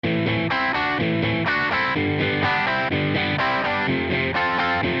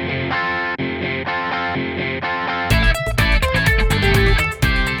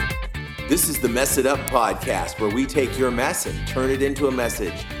Mess It Up podcast, where we take your mess and turn it into a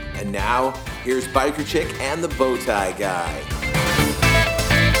message. And now, here's Biker Chick and the Bowtie Guy.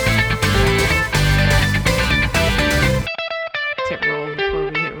 Hit roll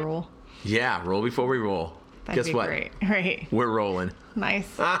before we hit roll. Yeah, roll before we roll. That'd Guess be what? Great. Right. We're rolling. Nice.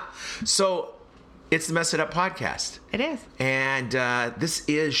 So, it's the Mess It Up podcast. It is. And this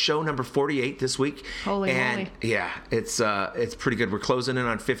is show number 48 this week. Holy and moly. Yeah, it's pretty good. We're closing in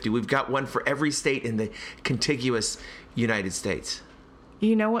on 50. We've got one for every state in the contiguous United States.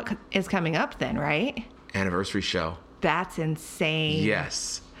 You know what is coming up then, right? Anniversary show. That's insane.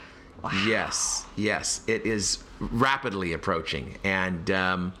 Yes. Wow. Yes. It is rapidly approaching. And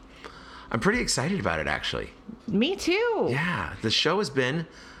I'm pretty excited about it, actually. Me too. Yeah, the show it's been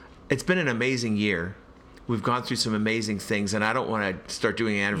an amazing year. We've gone through some amazing things, and I don't want to start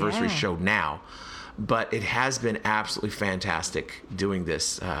doing an anniversary show now, but it has been absolutely fantastic doing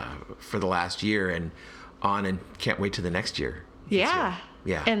this for the last year and can't wait to the next year. Yeah.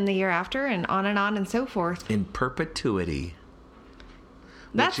 Yeah. And the year after and on and so forth. In perpetuity.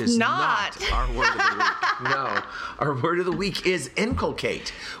 That's which is not our word of the week. No. Our word of the week is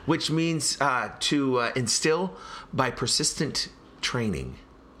inculcate, which means to instill by persistent training,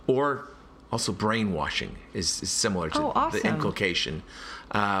 or also brainwashing is similar to awesome. the inculcation.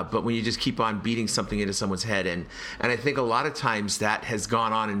 But when you just keep on beating something into someone's head, and I think a lot of times that has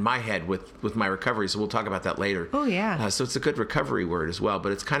gone on in my head with my recovery, so we'll talk about that later. Oh, yeah. So it's a good recovery word as well,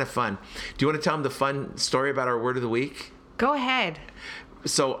 but it's kind of fun. Do you want to tell them the fun story about our word of the week? Go ahead.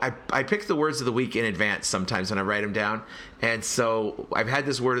 So I pick the words of the week in advance sometimes when I write them down. And so I've had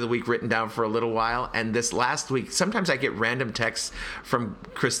this word of the week written down for a little while. And this last week, sometimes I get random texts from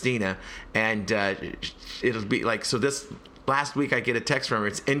Christina. And it'll be like, so this last week I get a text from her.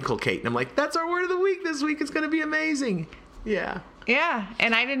 It's inculcate. And I'm like, that's our word of the week this week. It's going to be amazing. Yeah. Yeah.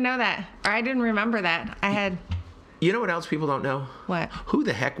 And I didn't know that. Or I didn't remember that. I had... You know what else people don't know? What? Who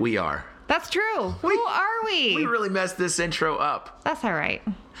the heck we are. That's true. Who are we? We really messed this intro up. That's all right.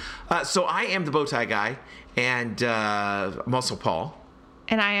 So I am the Bowtie Guy, and I'm also Paul.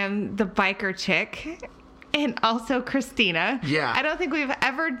 And I am the Biker Chick, and also Christina. Yeah. I don't think we've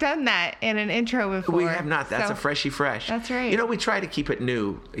ever done that in an intro before. We have not. That's so, a freshie fresh. That's right. You know, we try to keep it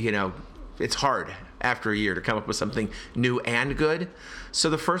new. You know, it's hard after a year to come up with something new and good. So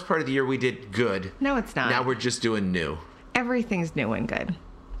the first part of the year we did good. No, it's not. Now we're just doing new. Everything's new and good.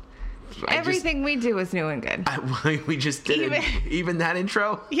 Everything we do is new and good. We just did even that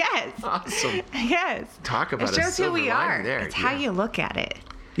intro? Yes. Awesome. Yes. Talk about it shows who we are. There. It's how you look at it.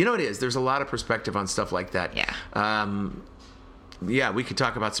 You know, it is. There's a lot of perspective on stuff like that. Yeah. Yeah, we could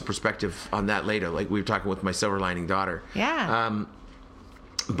talk about some perspective on that later. Like we were talking with my silver lining daughter. Yeah.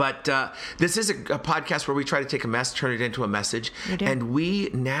 But this is a podcast where we try to take a mess, turn it into a message. We do. And we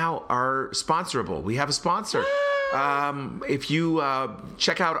now are sponsorable. We have a sponsor. If you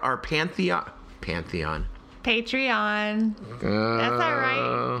check out our Pantheon. Patreon. That's all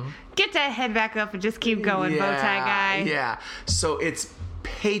right. Get that head back up and just keep going, Bowtie Guy. Yeah. So it's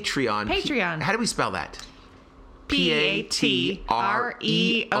Patreon. Patreon. How do we spell that? Patreon.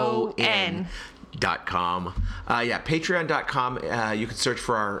 .com. Patreon.com. You can search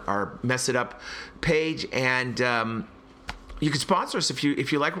for our Mess It Up page, and you can sponsor us if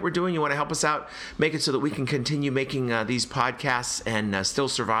you like what we're doing. You want to help us out, make it so that we can continue making these podcasts and still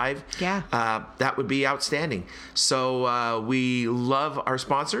survive. Yeah. That would be outstanding. So we love our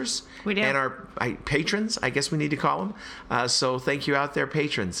sponsors. We do. And our patrons, I guess we need to call them. So thank you out there,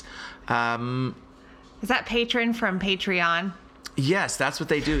 patrons. Is that patron from Patreon? Yes, that's what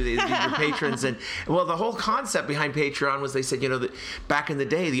they do. These are patrons. And well, the whole concept behind Patreon was they said, that back in the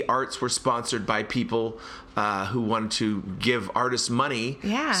day, the arts were sponsored by people who wanted to give artists money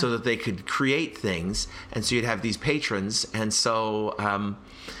so that they could create things. And so you'd have these patrons. And so I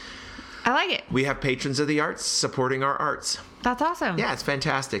like it. We have patrons of the arts supporting our arts. That's awesome. Yeah, it's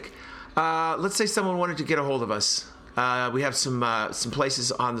fantastic. Let's say someone wanted to get a hold of us. We have some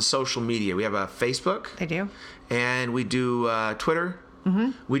places on the social media. We have a Facebook. They do. And we do Twitter.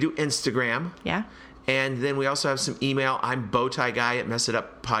 Mm-hmm. We do Instagram. Yeah. And then we also have some email. I'm bowtieguy at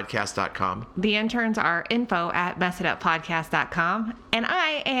messituppodcast.com. The interns are info@messituppodcast.com. And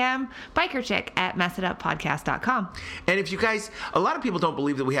I am Biker Chick at messituppodcast.com. And if you guys, a lot of people don't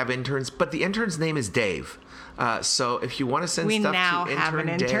believe that we have interns, but the intern's name is Dave. So if you want to send stuff now to have an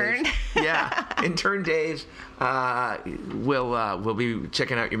intern. Dave, intern Dave, we'll be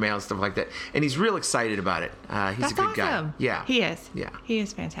checking out your mail and stuff like that. And he's real excited about it. He's a good guy. Yeah, he is. Yeah, he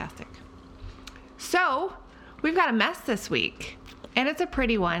is fantastic. So we've got a mess this week, and it's a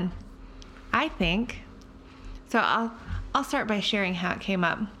pretty one, I think. So I'll start by sharing how it came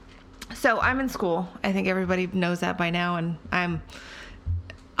up. So I'm in school. I think everybody knows that by now, and I'm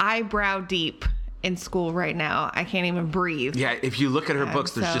eyebrow deep in school right now. I can't even breathe. Yeah, if you look at her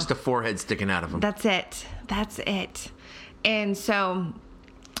books, there's so- just a forehead sticking out of them. That's it. And so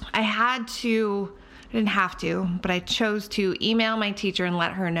I didn't have to, but I chose to email my teacher and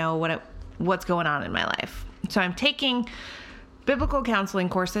let her know what's going on in my life. So I'm taking biblical counseling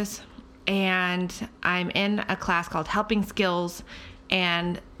courses, and I'm in a class called Helping Skills.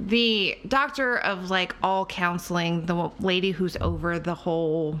 And the doctor of like all counseling, the lady who's over the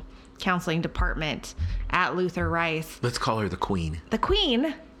whole counseling department at Luther Rice. Let's call her the Queen. The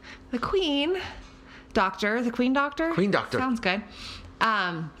Queen Doctor. Queen Doctor. Sounds good.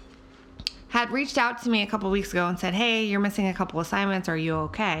 Had reached out to me a couple weeks ago and said, "Hey, you're missing a couple assignments. Are you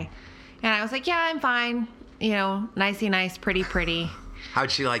okay?" And I was like, "Yeah, I'm fine. You know, nicey nice, pretty."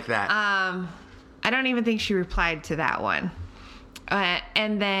 How'd she like that? I don't even think she replied to that one.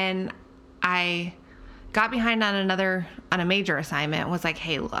 And then I got behind on a major assignment and was like,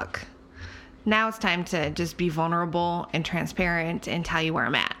 "Hey, look, now it's time to just be vulnerable and transparent and tell you where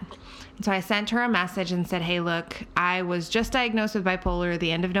I'm at." And so I sent her a message and said, "Hey, look, I was just diagnosed with bipolar at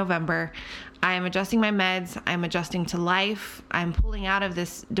the end of November. I am adjusting my meds. I'm adjusting to life. I'm pulling out of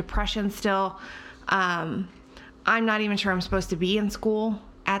this depression still. I'm not even sure I'm supposed to be in school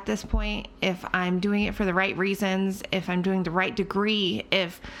at this point, if I'm doing it for the right reasons, if I'm doing the right degree,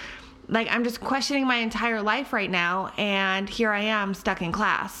 I'm just questioning my entire life right now, and here I am stuck in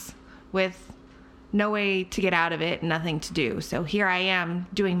class with no way to get out of it, nothing to do. So here I am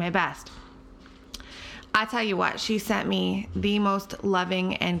doing my best." I tell you what, she sent me the most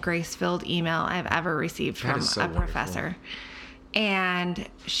loving and grace-filled email I've ever received from a professor. And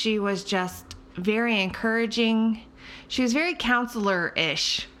she was just very encouraging. She was very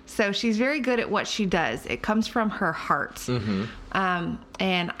counselor-ish. So she's very good at what she does. It comes from her heart. Mm-hmm.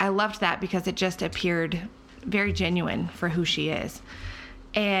 And I loved that because it just appeared very genuine for who she is.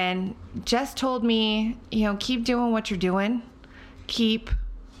 And just told me, keep doing what you're doing. Keep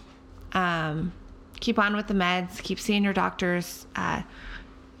on with the meds. Keep seeing your doctors.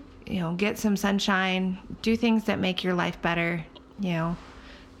 Get some sunshine. Do things that make your life better. Yeah.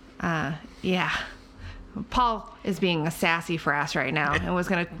 Paul is being a sassy frass right now and was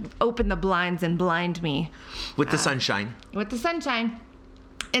going to open the blinds and blind me. With the sunshine. With the sunshine.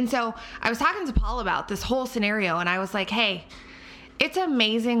 And so I was talking to Paul about this whole scenario, and I was like, "Hey, it's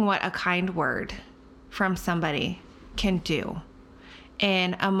amazing what a kind word from somebody can do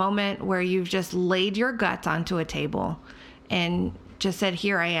in a moment where you've just laid your guts onto a table and just said,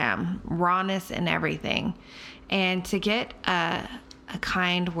 'Here I am,' rawness and everything." And to get a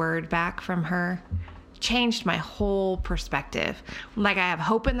kind word back from her changed my whole perspective. Like, I have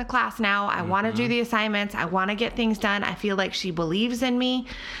hope in the class now. I want to do the assignments. I want to get things done. I feel like she believes in me.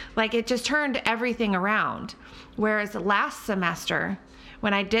 Like, it just turned everything around. Whereas last semester,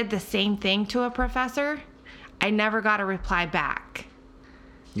 when I did the same thing to a professor, I never got a reply back.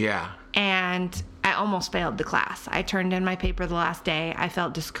 Yeah. And I almost failed the class. I turned in my paper the last day. I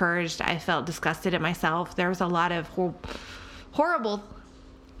felt discouraged. I felt disgusted at myself. There was a lot of horrible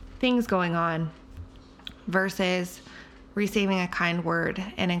things going on, versus receiving a kind word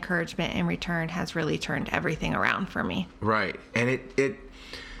and encouragement in return has really turned everything around for me. Right. And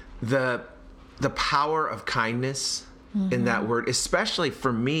the power of kindness in that word, especially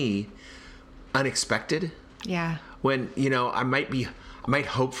for me, unexpected. Yeah. When, I might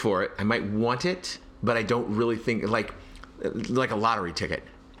hope for it. I might want it, but I don't really think like a lottery ticket,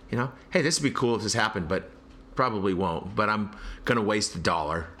 Hey, this would be cool if this happened, but probably won't. But I'm going to waste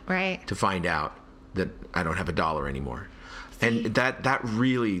 $1 to find out that I don't have $1 anymore. And that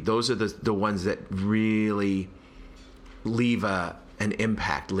really, those are the ones that really leave an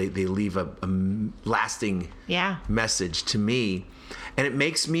impact. They leave a lasting message to me. And it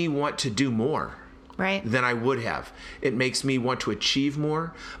makes me want to do more than I would have. It makes me want to achieve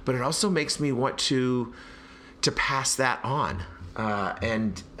more, but it also makes me want to pass that on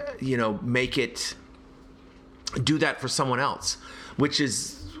and make it, do that for someone else, which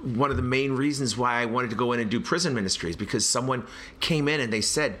is one of the main reasons why I wanted to go in and do prison ministries, because someone came in and they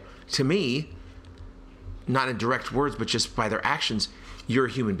said to me, not in direct words, but just by their actions, "You're a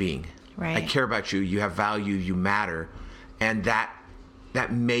human being. Right. I care about you. You have value. You matter." And that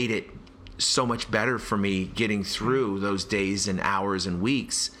made it so much better for me getting through those days and hours and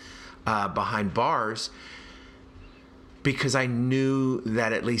weeks behind bars, because I knew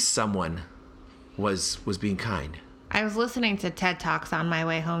that at least someone was being kind. I was listening to TED Talks on my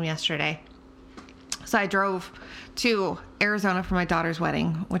way home yesterday. So I drove to Arizona for my daughter's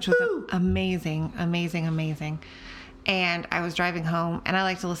wedding, which was amazing. And I was driving home, and I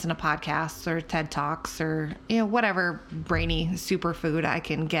like to listen to podcasts or TED Talks or, whatever brainy superfood I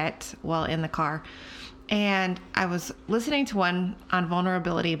can get while in the car. And I was listening to one on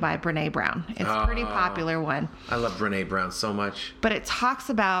vulnerability by Brené Brown. It's a pretty popular one. I love Brené Brown so much. But it talks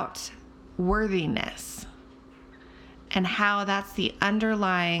about worthiness and how that's the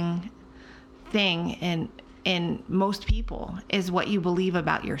underlying thing in most people is what you believe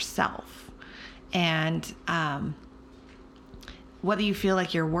about yourself. And, whether you feel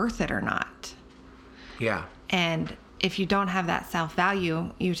like you're worth it or not. Yeah. And if you don't have that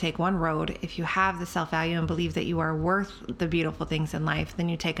self-value, you take one road. If you have the self-value and believe that you are worth the beautiful things in life, then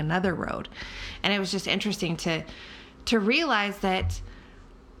you take another road. And it was just interesting to realize that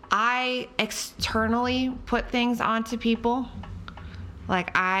I externally put things onto people.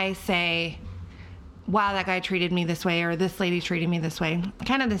 Like I say, wow, that guy treated me this way, or this lady treated me this way.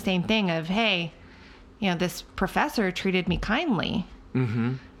 Kind of the same thing of, hey, this professor treated me kindly.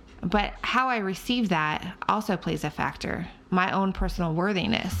 Mm-hmm. But how I receive that also plays a factor. My own personal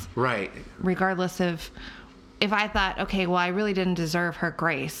worthiness. Right. Regardless of if I thought, okay, well, I really didn't deserve her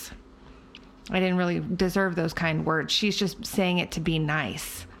grace. I didn't really deserve those kind words. She's just saying it to be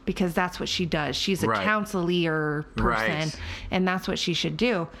nice because that's what she does. She's a counselier person, and that's what she should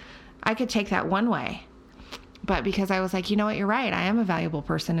do. I could take that one way. But because I was like, you know what, you're right. I am a valuable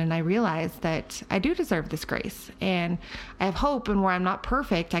person. And I realized that I do deserve this grace. And I have hope. And where I'm not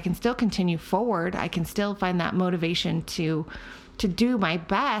perfect, I can still continue forward. I can still find that motivation to do my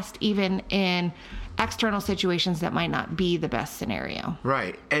best, even in external situations that might not be the best scenario.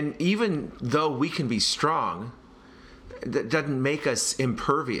 Right. And even though we can be strong, that doesn't make us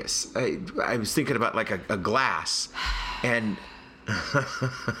impervious. I was thinking about like a glass. And...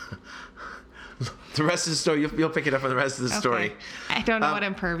 the rest of the story, you'll pick it up on the rest of the story. I don't know what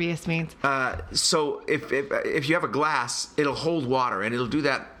impervious means. So if you have a glass, it'll hold water, and it'll do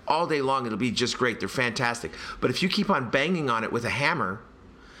that all day long. It'll be just great. They're fantastic. But if you keep on banging on it with a hammer,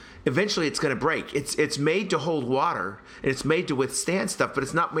 eventually it's going to break. It's made to hold water, and it's made to withstand stuff, but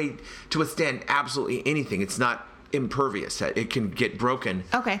it's not made to withstand absolutely anything. It's not impervious. It can get broken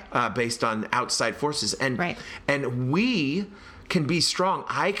based on outside forces. And we can be strong.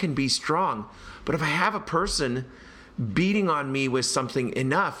 I can be strong. But if I have a person beating on me with something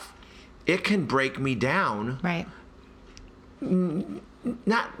enough, it can break me down. Right.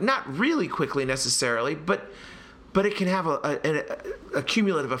 Not really quickly necessarily, but it can have a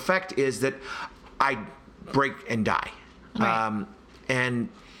cumulative effect is that I break and die. Right. And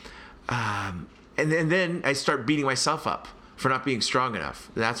then I start beating myself up for not being strong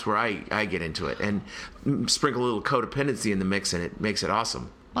enough. That's where I get into it and sprinkle a little codependency in the mix, and it makes it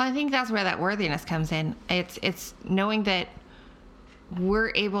awesome. Well, I think that's where that worthiness comes in. It's knowing that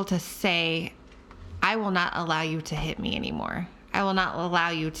we're able to say, I will not allow you to hit me anymore. I will not allow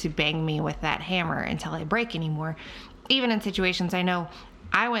you to bang me with that hammer until I break anymore. Even in situations, I know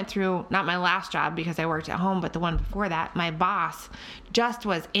I went through, not my last job because I worked at home, but the one before that, my boss just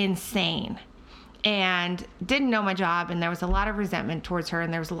was insane and didn't know my job, and there was a lot of resentment towards her,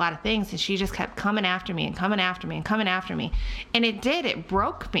 and there was a lot of things, and she just kept coming after me and coming after me and coming after me. And it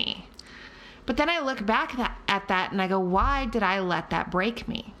broke me. But then I look back at that and I go, why did I let that break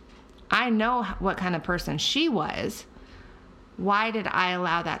me? I know what kind of person she was. Why did I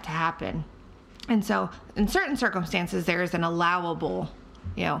allow that to happen? And so in certain circumstances, there is an allowable,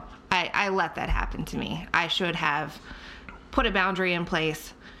 I let that happen to me. I should have put a boundary in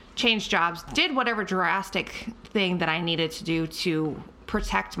place, changed jobs, did whatever drastic thing that I needed to do to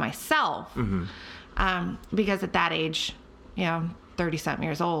protect myself. Mm-hmm. Because at that age, 30-something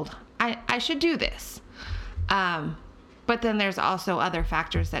years old, I should do this. But then there's also other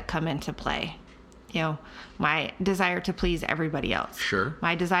factors that come into play. My desire to please everybody else. Sure.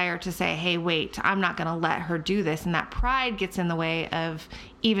 My desire to say, hey, wait, I'm not going to let her do this. And that pride gets in the way of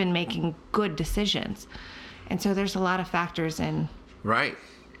even making good decisions. And so there's a lot of factors in. Right.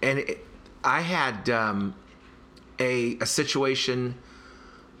 And I had a situation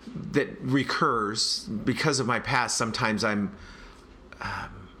that recurs because of my past. Sometimes I'm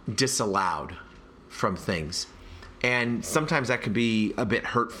disallowed from things. And sometimes that can be a bit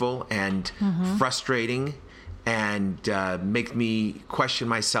hurtful and frustrating and make me question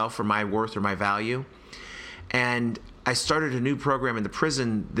myself or my worth or my value. And I started a new program in the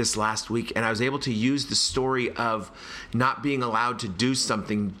prison this last week, and I was able to use the story of not being allowed to do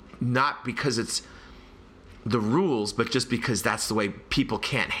something, not because it's the rules, but just because that's the way people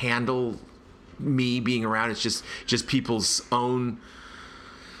can't handle me being around. It's just people's own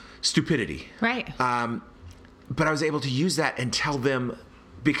stupidity. Right. But I was able to use that and tell them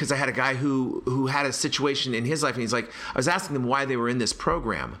because I had a guy who had a situation in his life, and he's like, I was asking them why they were in this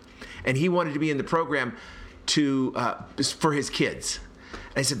program, and he wanted to be in the program for his kids.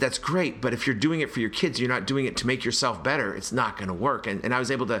 And I said, that's great, but if you're doing it for your kids, you're not doing it to make yourself better, it's not going to work. And I was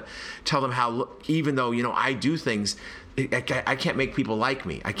able to tell them how, even though, I do things, I can't make people like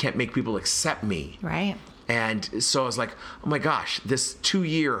me. I can't make people accept me. Right. And so I was like, oh my gosh, this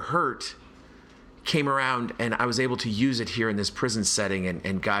 2-year hurt came around, and I was able to use it here in this prison setting,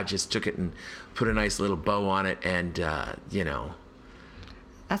 and God just took it and put a nice little bow on it, and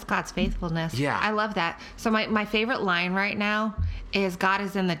That's God's faithfulness. Yeah. I love that. So my favorite line right now is God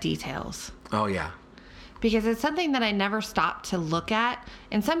is in the details. Oh yeah. Because it's something that I never stopped to look at.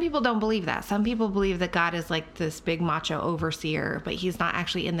 And some people don't believe that. Some people believe that God is like this big macho overseer, but he's not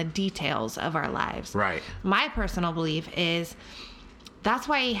actually in the details of our lives. Right. My personal belief is that's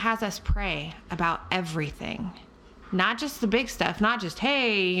why he has us pray about everything. Not just the big stuff, not just,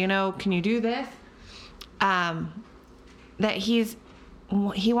 hey, can you do this? That he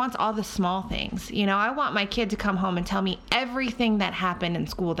wants all the small things. I want my kid to come home and tell me everything that happened in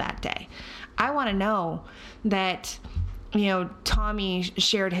school that day. I want to know that, Tommy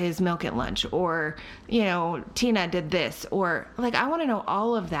shared his milk at lunch, or, Tina did this, or I want to know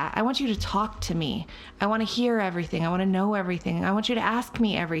all of that. I want you to talk to me. I want to hear everything. I want to know everything. I want you to ask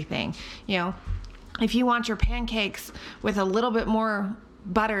me everything. If you want your pancakes with a little bit more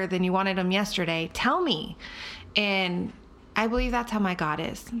butter than you wanted them yesterday, tell me. And I believe that's how my God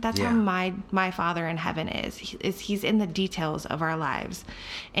is. That's how my Father in heaven is. He's in the details of our lives.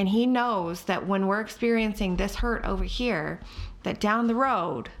 And he knows that when we're experiencing this hurt over here, that down the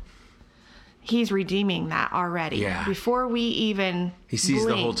road, he's redeeming that already. Yeah. Before we even He sees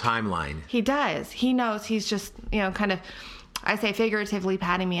blink. the whole timeline. He does. He knows. He's just, kind of, I say figuratively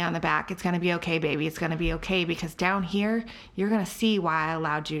patting me on the back. It's going to be okay, baby. It's going to be okay, because down here, you're going to see why I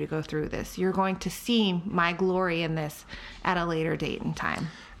allowed you to go through this. You're going to see my glory in this at a later date and time.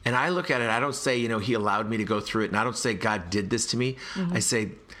 And I look at it, I don't say, he allowed me to go through it. And I don't say God did this to me. Mm-hmm. I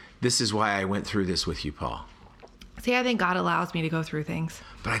say, this is why I went through this with you, Paul. See, I think God allows me to go through things.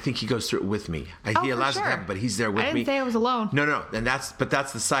 But I think he goes through it with me. He for allows sure. it to happen, but he's there with me. I didn't say I was alone. No. And that's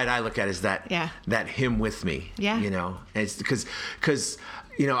the side I look at, is that that him with me. Yeah. And it's because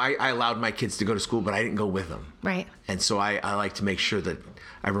I allowed my kids to go to school, but I didn't go with them. Right. And so I like to make sure that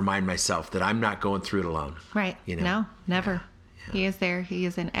I remind myself that I'm not going through it alone. Right. No, never. Yeah. He is there. He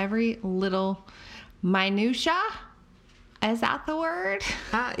is in every little minutia. Is that the word?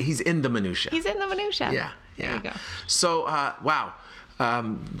 He's in the minutia. He's in the minutia. Yeah. There you go. So, wow.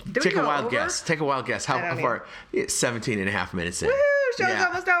 Take a wild guess. Take a wild guess. How far? 17 and a half minutes in. Woohoo! Show's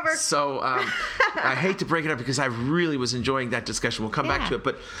almost over. So I hate to break it up, because I really was enjoying that discussion. We'll come back to it.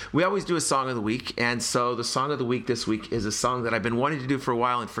 But we always do a song of the week. And so the song of the week this week is a song that I've been wanting to do for a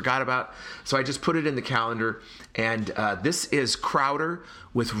while and forgot about. So I just put it in the calendar. And this is Crowder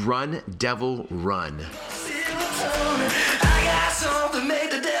with Run, Devil, Run. I got something to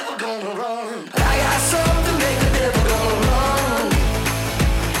make the devil gonna run. I got something to make the devil gonna run.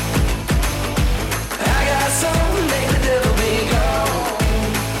 I got something to make the devil be gone.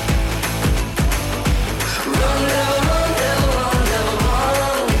 Run, devil, run, devil, run, devil,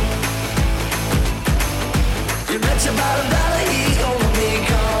 run. You bet your bottom dollar he's gonna be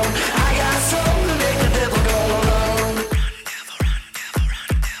gone. I got something to make the devil gonna run. Run, devil, run, devil,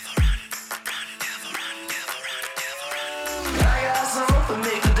 run, devil, run. Run, devil, run, devil, run, devil, run. I got something to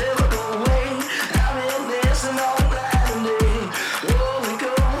make the devil go away. I've been dancing all night and day. Holy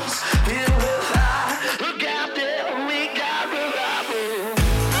Ghost, filled with fire. Look out there, we got revival.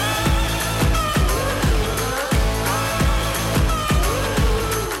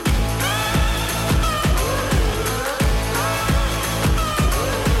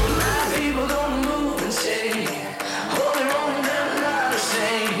 My people gonna move and say, holy Roman devil not the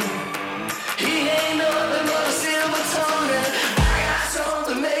same. He ain't nothing but a silver tongue. I got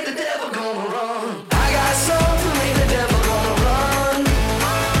something to make the devil gonna run. I got something to make the devil gonna run.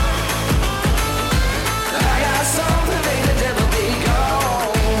 I got something to make the devil be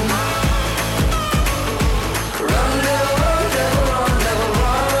gone. Run, devil, run, devil, run, devil,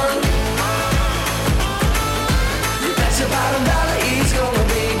 run. You bet your bottom dollar he's gonna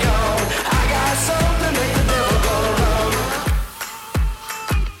be gone. I got something to make the devil gonna run.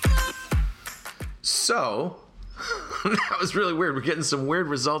 So that was really weird. We're getting some weird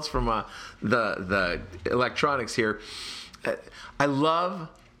results from the electronics here. I love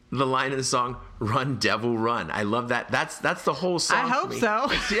the line of the song "Run, Devil, Run." I love that. That's the whole song. I for hope me.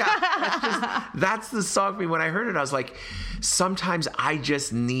 so. Yeah, that's the song for me. When I heard it, I was like, sometimes I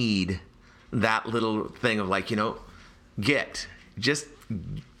just need that little thing of just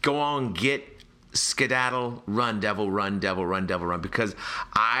go on, get skedaddle, run, devil, run, devil, run, devil, run. Because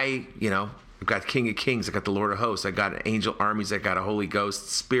I've got King of Kings, I got the Lord of Hosts, I got angel armies, I got a Holy Ghost,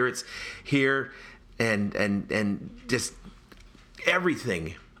 spirits here, and just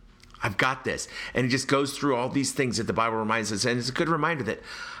everything. I've got this. And it just goes through all these things that the Bible reminds us. And it's a good reminder that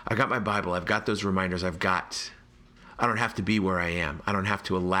I've got my Bible. I've got those reminders. I don't have to be where I am. I don't have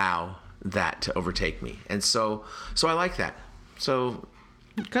to allow that to overtake me. And so I like that. So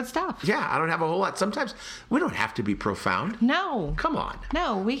Good stuff. yeah, I don't have a whole lot. Sometimes we don't have to be profound. No. Come on.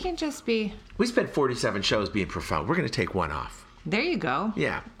 No, we can just be. We spent 47 shows being profound. We're going to take one off. There you go.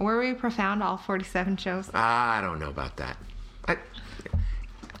 Yeah. Were we profound all 47 shows? I don't know about that.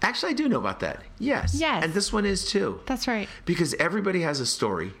 Actually, I do know about that. Yes. Yes. And this one is too. That's right. Because everybody has a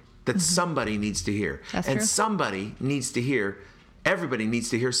story that somebody needs to hear. That's and true. everybody needs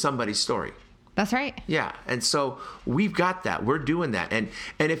to hear somebody's story. That's right. Yeah. And so we've got that. We're doing that. And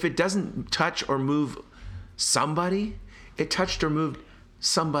if it doesn't touch or move somebody, it touched or moved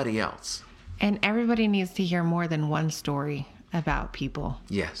somebody else. And everybody needs to hear more than one story about people.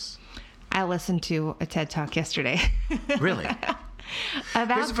 Yes. I listened to a TED Talk yesterday. Really?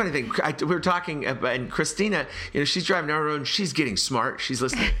 About Here's the funny thing. We were talking about, and Christina, she's driving down the road and she's getting smart. She's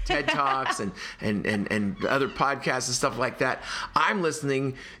listening to TED Talks and other podcasts and stuff like that. I'm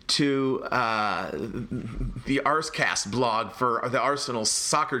listening to the Arscast blog for the Arsenal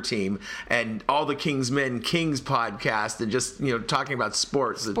soccer team and all the King's Men Kings podcast and just, talking about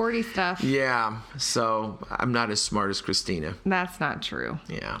sports. sporty stuff. Yeah. So I'm not as smart as Christina. That's not true.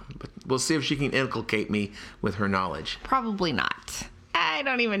 Yeah. But we'll see if she can inculcate me with her knowledge. Probably not. I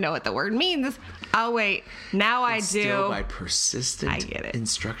don't even know what the word means. Oh, wait. Now I do. Still by persistent I get it.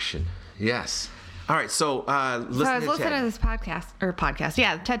 instruction. Yes. All right. So, So I was listening to Ted. this podcast.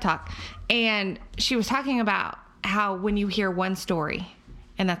 Yeah, TED Talk. And she was talking about how when you hear one story,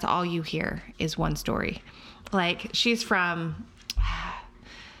 and that's all you hear is one story. Like, she's from,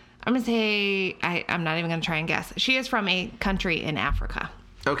 I'm going to say, I'm not even going to try and guess. She is from a country in Africa.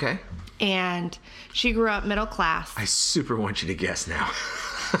 Okay. And she grew up middle class. I super want you to guess now.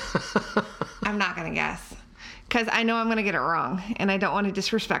 I'm not going to guess because I know I'm going to get it wrong. And I don't want to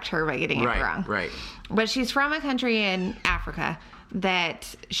disrespect her by getting it wrong. Right. But she's from a country in Africa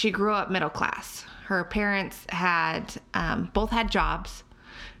that she grew up middle class. Her parents had both had jobs.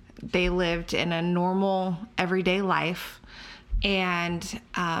 They lived in a normal, everyday life. And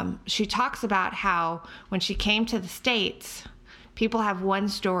she talks about how when she came to the States, people have one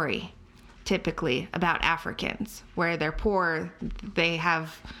story typically about Africans where they're poor, they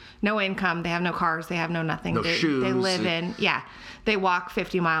have no income, they have no cars, they have no nothing. No shoes. They live in, they walk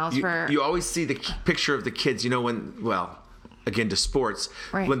 50 miles for... You always see the picture of the kids, again, to sports.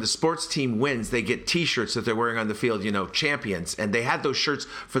 Right. When the sports team wins, they get T-shirts that they're wearing on the field, champions. And they had those shirts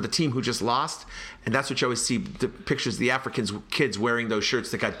for the team who just lost. And that's what you always see, the pictures of the Africans kids wearing those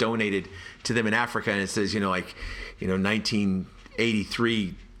shirts that got donated to them in Africa. And it says,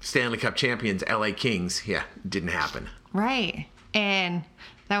 1983 Stanley Cup champions, LA Kings. Yeah, didn't happen. Right. And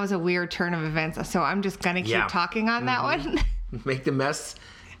that was a weird turn of events. So I'm just going to keep talking on that one. Make the mess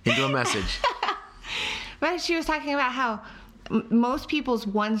into a message. But she was talking about how most people's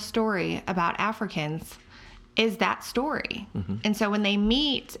one story about Africans is that story. Mm-hmm. And so when they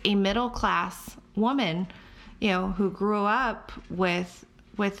meet a middle class woman, who grew up with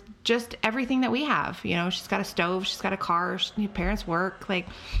just everything that we have, she's got a stove, she's got a car, her parents work,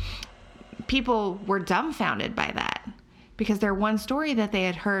 people were dumbfounded by that because their one story that they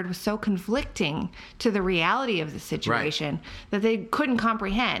had heard was so conflicting to the reality of the situation that they couldn't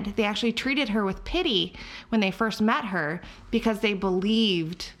comprehend. They actually treated her with pity when they first met her because they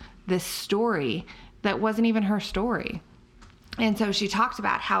believed this story that wasn't even her story. And so she talked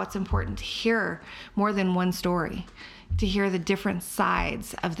about how it's important to hear more than one story, to hear the different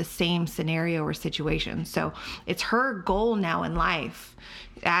sides of the same scenario or situation. So it's her goal now in life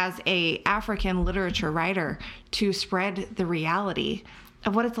as a African literature writer to spread the reality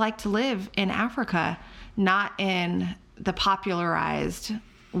of what it's like to live in Africa, not in the popularized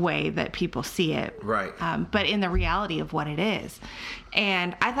way that people see it, right? But in the reality of what it is.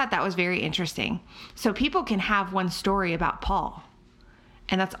 And I thought that was very interesting. So people can have one story about Paul,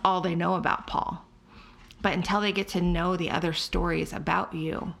 and that's all they know about Paul. But until they get to know the other stories about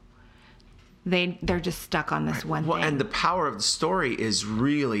you, they're just stuck on this one thing. And the power of the story is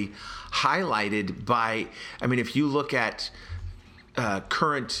really highlighted by, if you look at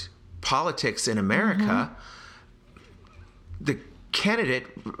current politics in America, candidate,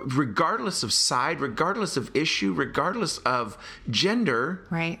 regardless of side, regardless of issue, regardless of gender,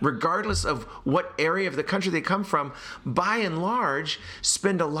 Right. regardless of what area of the country they come from, by and large,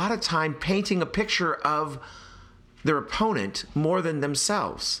 spend a lot of time painting a picture of their opponent more than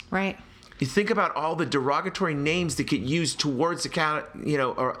themselves. Right. You think about all the derogatory names that get used towards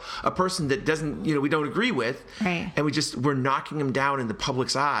or a person that doesn't, we don't agree with, Right. and we're knocking them down in the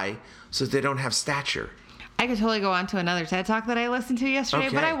public's eye so that they don't have stature. I could totally go on to another TED Talk that I listened to yesterday,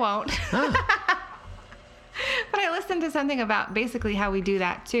 but Okay. I won't. But I listened to something about basically how we do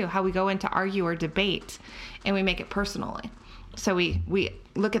that too, how we go into argue or debate and we make it personally. So we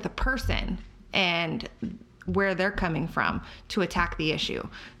look at the person and where they're coming from to attack the issue.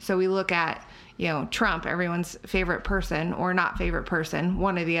 So we look at, Trump, everyone's favorite person or not favorite person,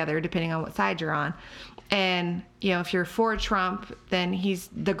 one or the other, depending on what side you're on. And, if you're for Trump, then he's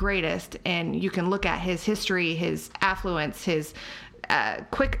the greatest. And you can look at his history, his affluence, his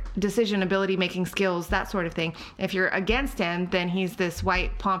quick decision ability, making skills, that sort of thing. If you're against him, then he's this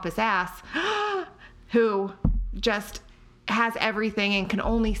white pompous ass who just has everything and can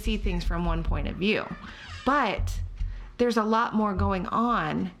only see things from one point of view. But there's a lot more going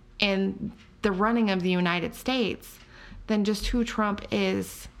on in the running of the United States than just who Trump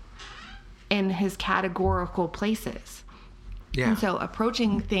is in his categorical places. Yeah. And so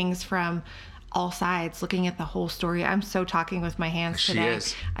approaching things from all sides, looking at the whole story. I'm so talking with my hands She today.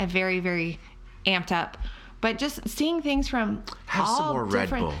 is. I'm very, very amped up. But just seeing things from Have some all more Red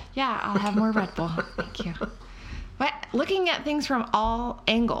different... Bull. Yeah, I'll have more Red Bull. Thank you. But looking at things from all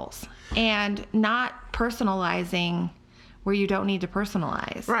angles and not personalizing where you don't need to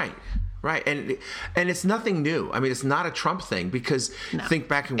personalize. Right. And it's nothing new. I mean, it's not a Trump thing because think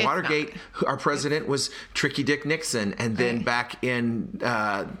back in it's Watergate, our president was Tricky Dick Nixon. And then Right. back in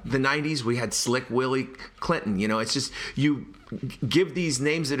the 90s, we had Slick Willie Clinton. It's just you give these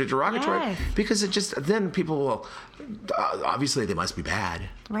names that are derogatory Yes. because then people will, obviously they must be bad.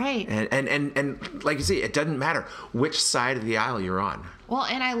 Right. And like you see, it doesn't matter which side of the aisle you're on. Well,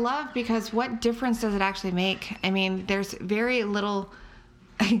 and I love because what difference does it actually make? I mean, there's very little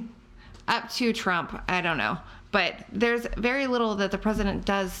up to Trump. I don't know. But there's very little that the president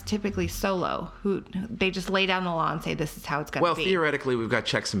does typically solo. Who they just lay down the law and say this is how it's going to Well, be. theoretically, we've got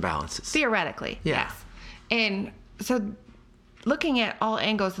checks and balances. Theoretically, Yeah. yes. And so looking at all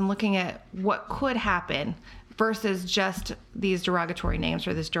angles and looking at what could happen versus just these derogatory names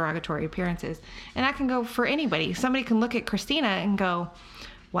or these derogatory appearances. And that can go for anybody. Somebody can look at Christina and go,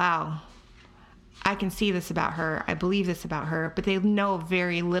 wow, I can see this about her. I believe this about her, but they know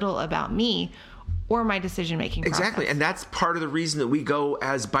very little about me or my decision-making process. Exactly, and that's part of the reason that we go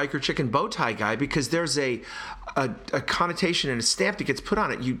as Biker Chick and Bowtie Guy, because there's a connotation and a stamp that gets put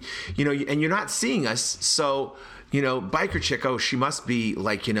on it. And you're not seeing us, so Biker Chick, oh, she must be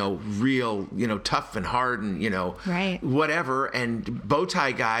like real, tough and hard and Right. whatever, and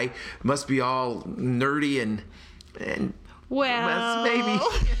Bowtie Guy must be all nerdy and Well, maybe.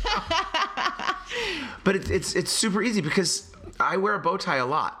 But it's super easy because I wear a bow tie a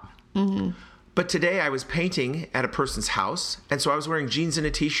lot. Mm-hmm. But today I was painting at a person's house, and so I was wearing jeans and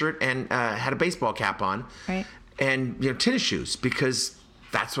a t-shirt and had a baseball cap on, Right. and tennis shoes because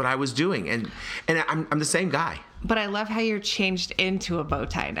that's what I was doing, and I'm the same guy. But I love how you're changed into a bow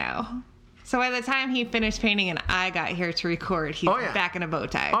tie now. So by the time he finished painting and I got here to record, he's Oh, yeah. back in a bow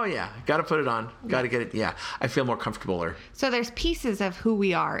tie. Oh yeah, got to put it on, got to get it. Yeah, I feel more comfortable. So there's pieces of who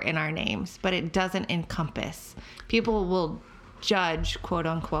we are in our names, but it doesn't encompass. People will judge, quote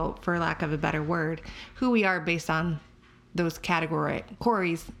unquote, for lack of a better word, who we are based on those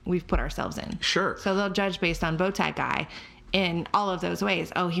categories we've put ourselves in. Sure. So they'll judge based on bow tie guy in all of those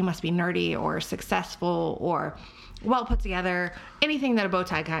ways. Oh, he must be nerdy or successful or well put together, anything that a bow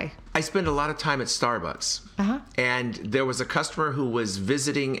tie guy. I spend a lot of time at Starbucks. Uh-huh. And there was a customer who was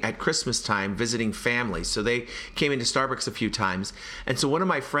visiting at Christmas time, visiting family. So they came into Starbucks a few times. And so one of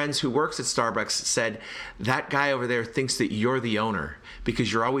my friends who works at Starbucks said, that guy over there thinks that you're the owner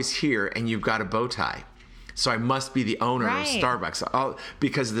because you're always here and you've got a bow tie. So I must be the owner Right. of Starbucks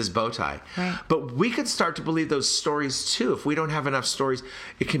because of this bow tie. Right. But we could start to believe those stories too. If we don't have enough stories,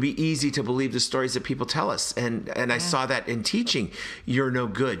 it can be easy to believe the stories that people tell us. And I saw that in teaching. You're no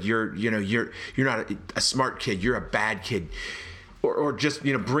good. You're not a smart kid. You're a bad kid. Or just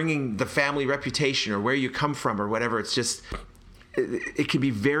bringing the family reputation or where you come from or whatever. It's just it can be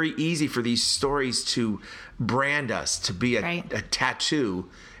very easy for these stories to brand us, to be Right. a tattoo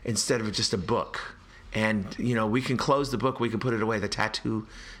instead of just a book. And, we can close the book, we can put it away. The tattoo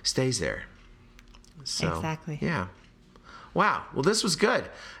stays there. So, Exactly. Yeah. Wow. Well, this was good.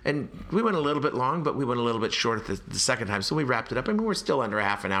 And we went a little bit long, but we went a little bit short at the second time. So we wrapped it up. I mean, we're still under a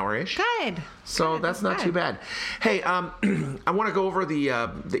half an hour-ish. Good. So Good. that's not Good. too bad. Hey, I want to go over the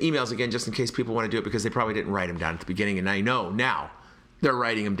emails again, just in case people want to do it, because they probably didn't write them down at the beginning. And I know now they're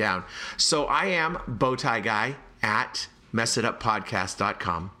writing them down. So I am Bowtie Guy at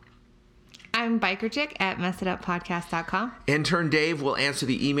messituppodcast.com. I'm Biker Chick at messituppodcast.com. Intern Dave will answer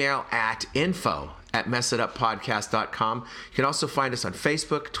the email at info@messituppodcast.com. You can also find us on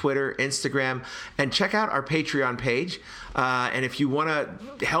Facebook, Twitter, Instagram, and check out our Patreon page. And if you want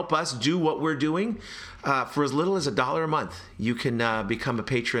to help us do what we're doing, for as little as $1 a month, you can become a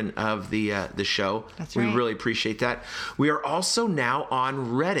patron of the show. That's We right. really appreciate that. We are also now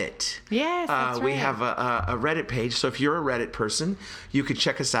on Reddit. Yes, that's We right. have a Reddit page, so if you're a Reddit person, you could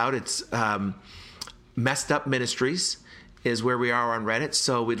check us out. It's Messed Up Ministries is where we are on Reddit,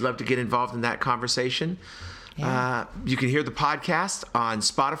 so we'd love to get involved in that conversation. Yeah. You can hear the podcast on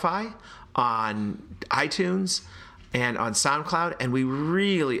Spotify, on iTunes, and on SoundCloud, and we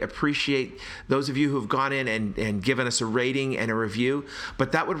really appreciate those of you who have gone in and given us a rating and a review,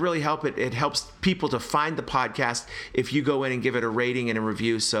 but that would really help. It helps people to find the podcast if you go in and give it a rating and a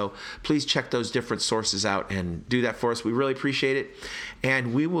review, so please check those different sources out and do that for us. We really appreciate it,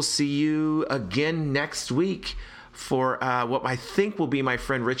 and we will see you again next week for what I think will be my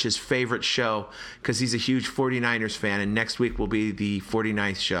friend Rich's favorite show, because he's a huge 49ers fan, and next week will be the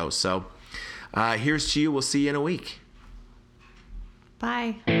 49th show. So here's to you. We'll see you in a week.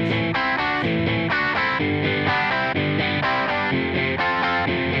 Bye.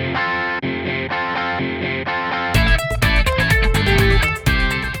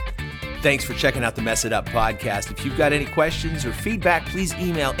 Thanks for checking out the Mess It Up podcast. If you've got any questions or feedback, please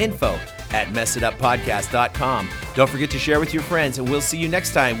email info@messituppodcast.com. Don't forget to share with your friends, and we'll see you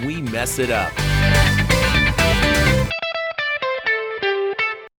next time we mess it up.